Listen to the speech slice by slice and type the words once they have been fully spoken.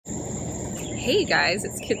Hey guys,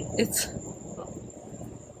 it's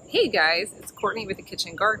Courtney with the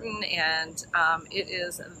Kitchen Garden, and it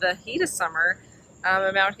is the heat of summer.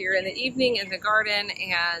 I'm out here in the evening in the garden,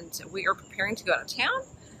 and we are preparing to go out of town.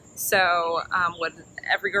 So what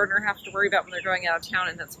every gardener has to worry about when they're going out of town,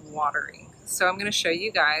 and that's watering. So I'm going to show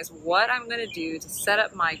you guys what I'm going to do to set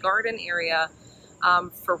up my garden area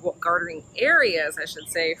for gardening areas, I should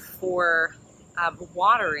say, for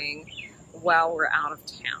watering while we're out of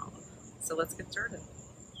town. So let's get started.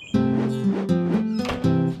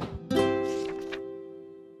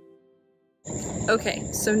 Okay,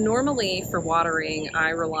 so normally for watering, I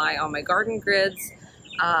rely on my garden grids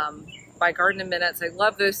by Garden in Minutes. I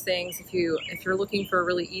love those things. If you're looking for a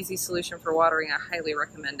really easy solution for watering, I highly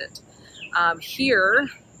recommend it. Here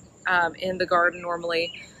in the garden,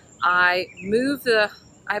 normally I've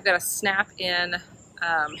got a snap-in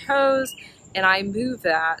hose, and I move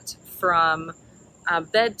that from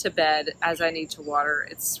bed to bed as I need to water.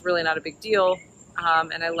 It's really not a big deal,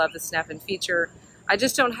 and I love the snap-in feature. I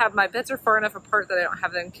just don't have, my beds are far enough apart that I don't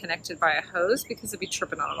have them connected by a hose because I'd be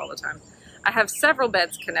tripping on it all the time. I have several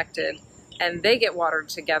beds connected and they get watered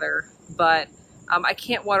together, but I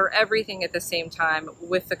can't water everything at the same time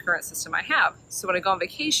with the current system I have. So when I go on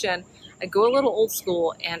vacation, I go a little old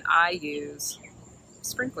school and I use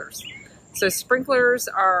sprinklers. So sprinklers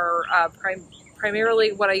are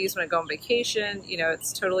primarily what I use when I go on vacation. You know,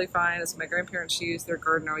 it's totally fine. As my grandparents used, their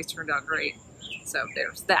garden always turned out great. So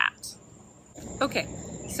there's that. Okay,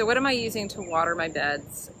 so what am I using to water my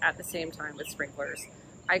beds at the same time with sprinklers?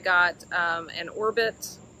 I got an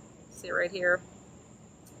Orbit, see it right here,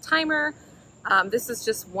 timer. This is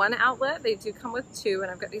just one outlet. They do come with two,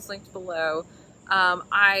 and I've got these linked below.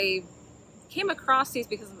 I came across these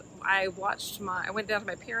because I went down to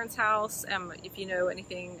my parents' house. If you know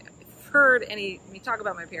anything, if you've heard me talk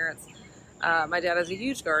about my parents, my dad has a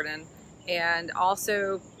huge garden, and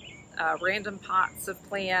also random pots of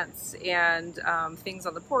plants and things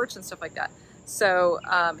on the porch and stuff like that. So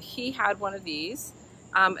he had one of these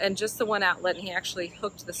and just the one outlet, and he actually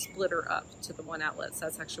hooked the splitter up to the one outlet. So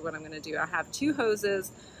that's actually what I'm going to do. I have two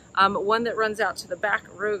hoses, one that runs out to the back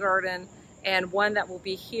row garden and one that will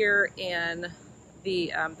be here in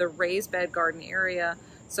the raised bed garden area.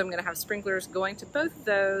 So I'm going to have sprinklers going to both of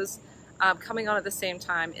those, coming on at the same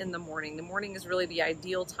time in the morning. The morning is really the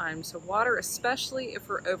ideal time to water, especially if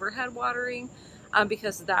we're overhead watering,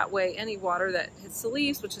 because that way any water that hits the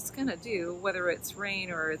leaves, which it's going to do, whether it's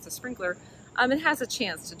rain or it's a sprinkler, it has a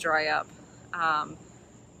chance to dry up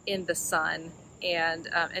in the sun and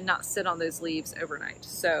not sit on those leaves overnight.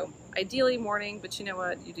 So ideally morning, but you know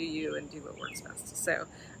what? You do you and do what works best. So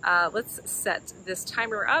let's set this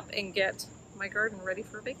timer up and get my garden ready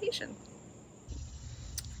for vacation.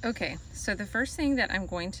 Okay, so the first thing that I'm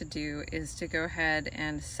going to do is to go ahead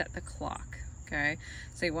and set the clock, okay?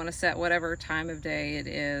 So you want to set whatever time of day it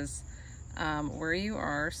is where you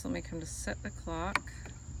are. So let me come to set the clock.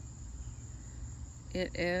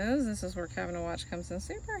 This is where Kevin to Watch comes in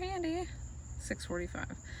super handy,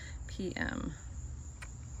 6:45 p.m.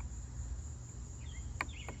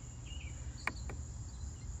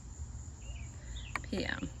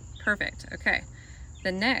 Perfect, okay.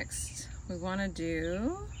 The next, we want to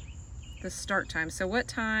do the start time. So what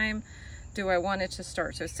time do I want it to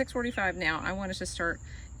start? So 6:45 now. I want it to start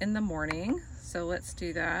in the morning. So let's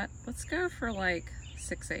do that. Let's go for like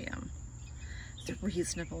 6 a.m. It's a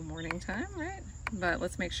reasonable morning time, right? But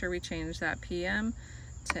let's make sure we change that p.m.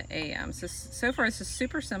 to a.m. So far, this is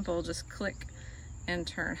super simple. Just click and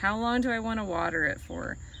turn. How long do I want to water it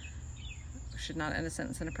for? I should not end a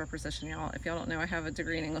sentence in a preposition, y'all. If y'all don't know, I have a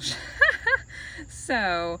degree in English.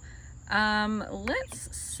 So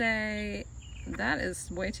let's say that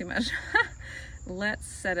is way too much. Let's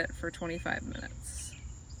set it for 25 minutes.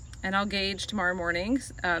 And I'll gauge tomorrow morning.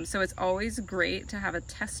 So it's always great to have a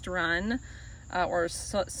test run or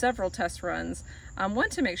several test runs. One,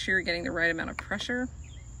 to make sure you're getting the right amount of pressure,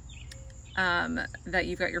 that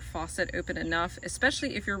you've got your faucet open enough,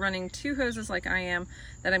 especially if you're running two hoses like I am,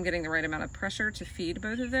 that I'm getting the right amount of pressure to feed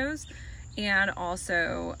both of those. And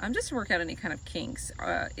also, just to work out any kind of kinks.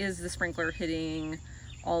 Is the sprinkler hitting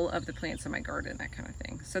all of the plants in my garden, that kind of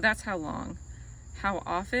thing. So that's how long. How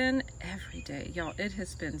often? Every day. Y'all, it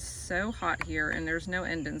has been so hot here, and there's no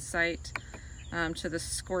end in sight to the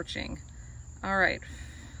scorching. All right,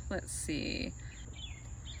 let's see.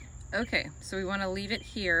 Okay, so we want to leave it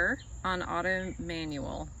here on auto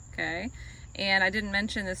manual, okay? And I didn't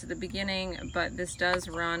mention this at the beginning, but this does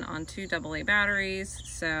run on 2 AA batteries.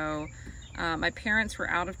 So my parents were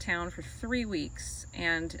out of town for 3 weeks,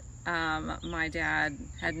 and my dad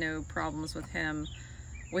had no problems with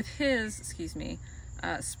his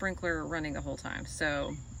sprinkler running the whole time.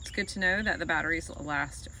 So it's good to know that the batteries will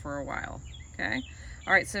last for a while, okay?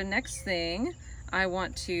 All right, so next thing, I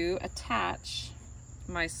want to attach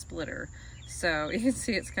my splitter. So you can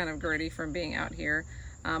see it's kind of gritty from being out here,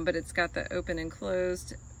 but it's got the open and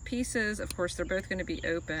closed pieces. Of course, they're both gonna be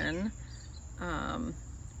open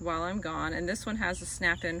while I'm gone. And this one has a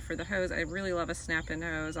snap-in for the hose. I really love a snap-in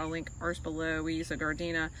hose. I'll link ours below. We use a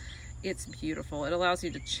Gardena. It's beautiful. It allows you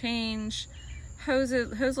to change hose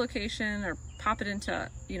location or pop it into,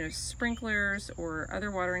 you know, sprinklers or other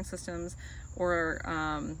watering systems, or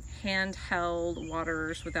handheld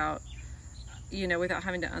waters without, you know, without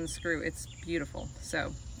having to unscrew. It's beautiful.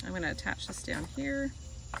 So I'm going to attach this down here.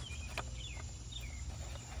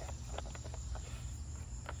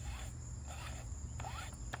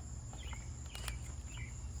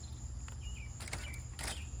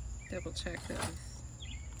 Double check that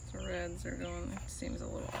the threads are going, it seems a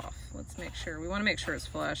little off. Let's make sure. We want to make sure it's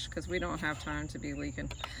flush because we don't have time to be leaking,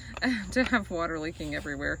 to have water leaking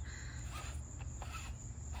everywhere.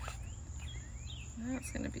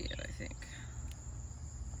 That's going to be it, I think.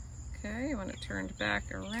 Okay, I want it turned back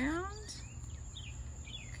around.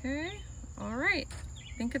 Okay, all right.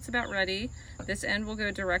 I think it's about ready. This end will go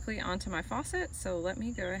directly onto my faucet, so let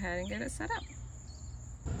me go ahead and get it set up.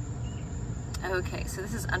 Okay, so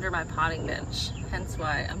this is under my potting bench, hence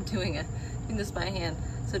why I'm doing this by hand.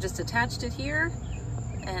 So just attached it here,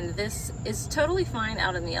 and this is totally fine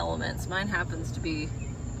out in the elements. Mine happens to be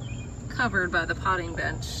covered by the potting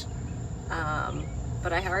bench,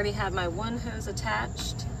 but I already have my one hose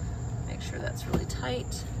attached. Make sure that's really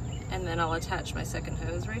tight, and then I'll attach my second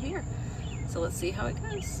hose right here. So let's see how it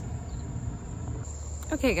goes.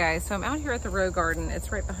 Okay guys, so I'm out here at the Rose Garden.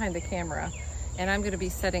 It's right behind the camera. And I'm going to be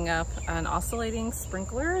setting up an oscillating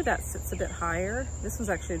sprinkler that sits a bit higher. This one's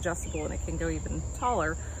actually adjustable and it can go even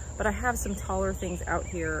taller, but I have some taller things out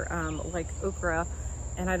here like okra,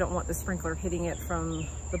 and I don't want the sprinkler hitting it from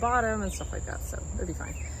the bottom and stuff like that, so it'll be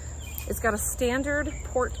fine. It's got a standard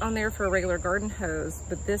port on there for a regular garden hose,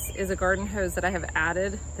 but this is a garden hose that I have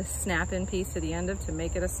added the snap-in piece to the end of to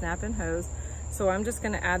make it a snap-in hose. So I'm just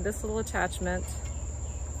going to add this little attachment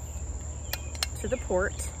to the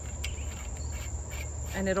port,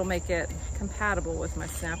 and it'll make it compatible with my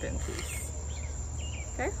snap-in piece.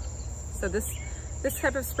 Okay, so this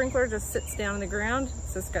type of sprinkler just sits down in the ground.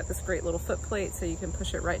 So it's got this great little foot plate so you can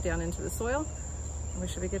push it right down into the soil, and we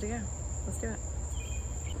should be good to go. Let's do it.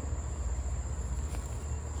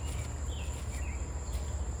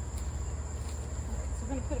 So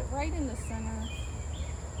we're gonna put it right in the center.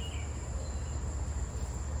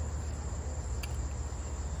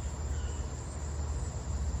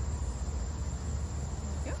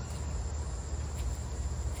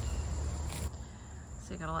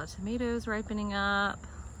 So you got a lot of tomatoes ripening up.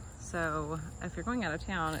 So if you're going out of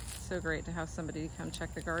town, it's so great to have somebody come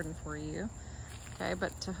check the garden for you. Okay,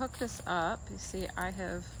 but to hook this up, you see I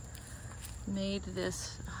have made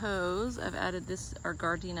this hose. I've added this, our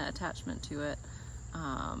Gardena attachment to it.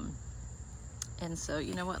 And so,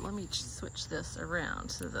 you know what, let me switch this around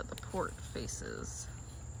so that the port faces.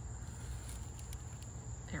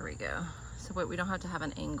 There we go. So we don't have to have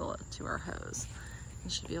an angle to our hose. You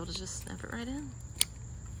should be able to just snap it right in.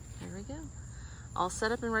 There we go. All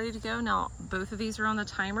set up and ready to go. Now, both of these are on the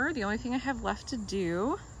timer. The only thing I have left to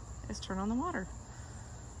do is turn on the water.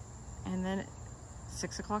 And then at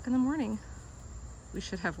 6 o'clock in the morning, we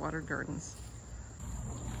should have watered gardens.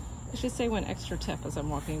 I should say one extra tip as I'm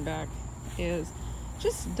walking back is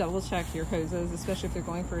just double check your hoses, especially if they're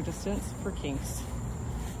going for a distance, for kinks.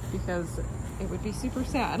 Because it would be super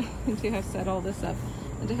sad to have set all this up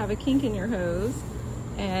and to have a kink in your hose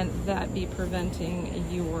and that be preventing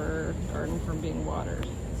your garden from being watered.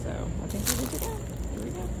 So I think we're good to go. Here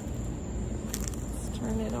we go. Let's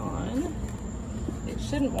turn it on. It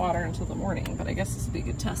shouldn't water until the morning, but I guess this would be a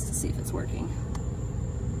good test to see if it's working.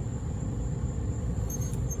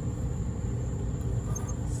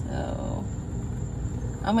 So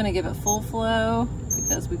I'm gonna give it full flow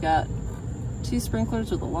because we got 2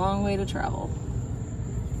 sprinklers with a long way to travel.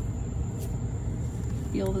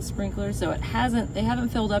 Feel the sprinkler. So they haven't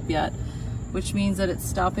filled up yet, which means that it's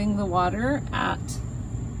stopping the water at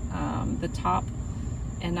the top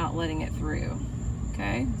and not letting it through.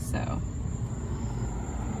 Okay, so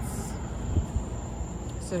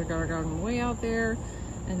our garden way out there,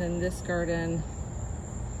 and then this garden,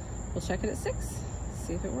 we'll check it at 6,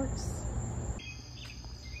 see if it works.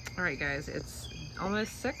 All right guys, it's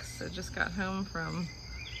almost 6. I just got home from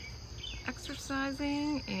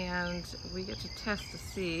exercising and we get to test to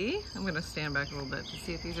see. I'm gonna stand back a little bit to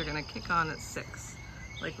see if these are gonna kick on at 6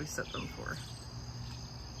 like we set them for.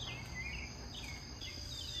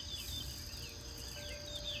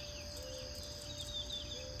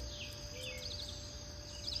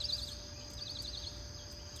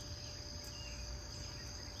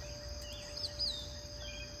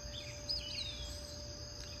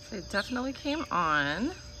 It definitely came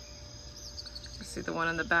on. You see the one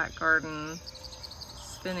in the back garden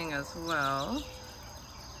spinning as well.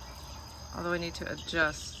 Although I need to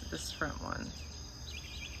adjust this front one.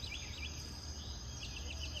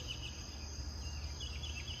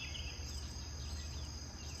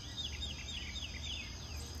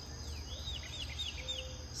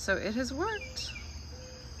 So it has worked.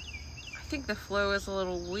 I think the flow is a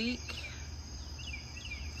little weak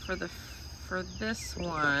for this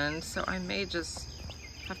one, so I may just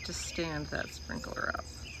have to stand that sprinkler up.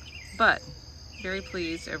 But very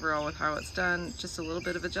pleased overall with how it's done. Just a little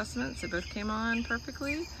bit of adjustments. They both came on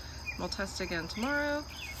perfectly. We'll test again tomorrow.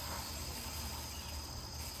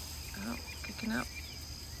 Oh, kicking up.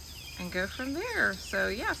 And go from there. So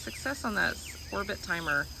yeah, success on that orbit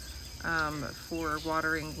timer for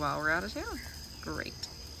watering while we're out of town. Great.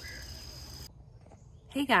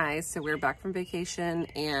 Hey guys, so we're back from vacation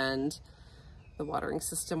and the watering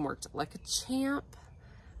system worked like a champ.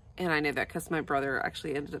 And I know that because my brother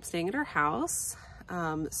actually ended up staying at our house.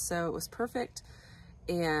 So it was perfect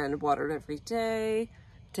and watered every day.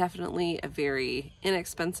 Definitely a very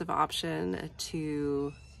inexpensive option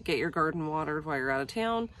to get your garden watered while you're out of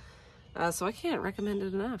town. So I can't recommend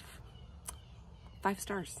it enough. 5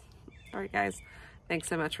 stars. All right, guys. Thanks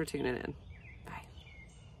so much for tuning in.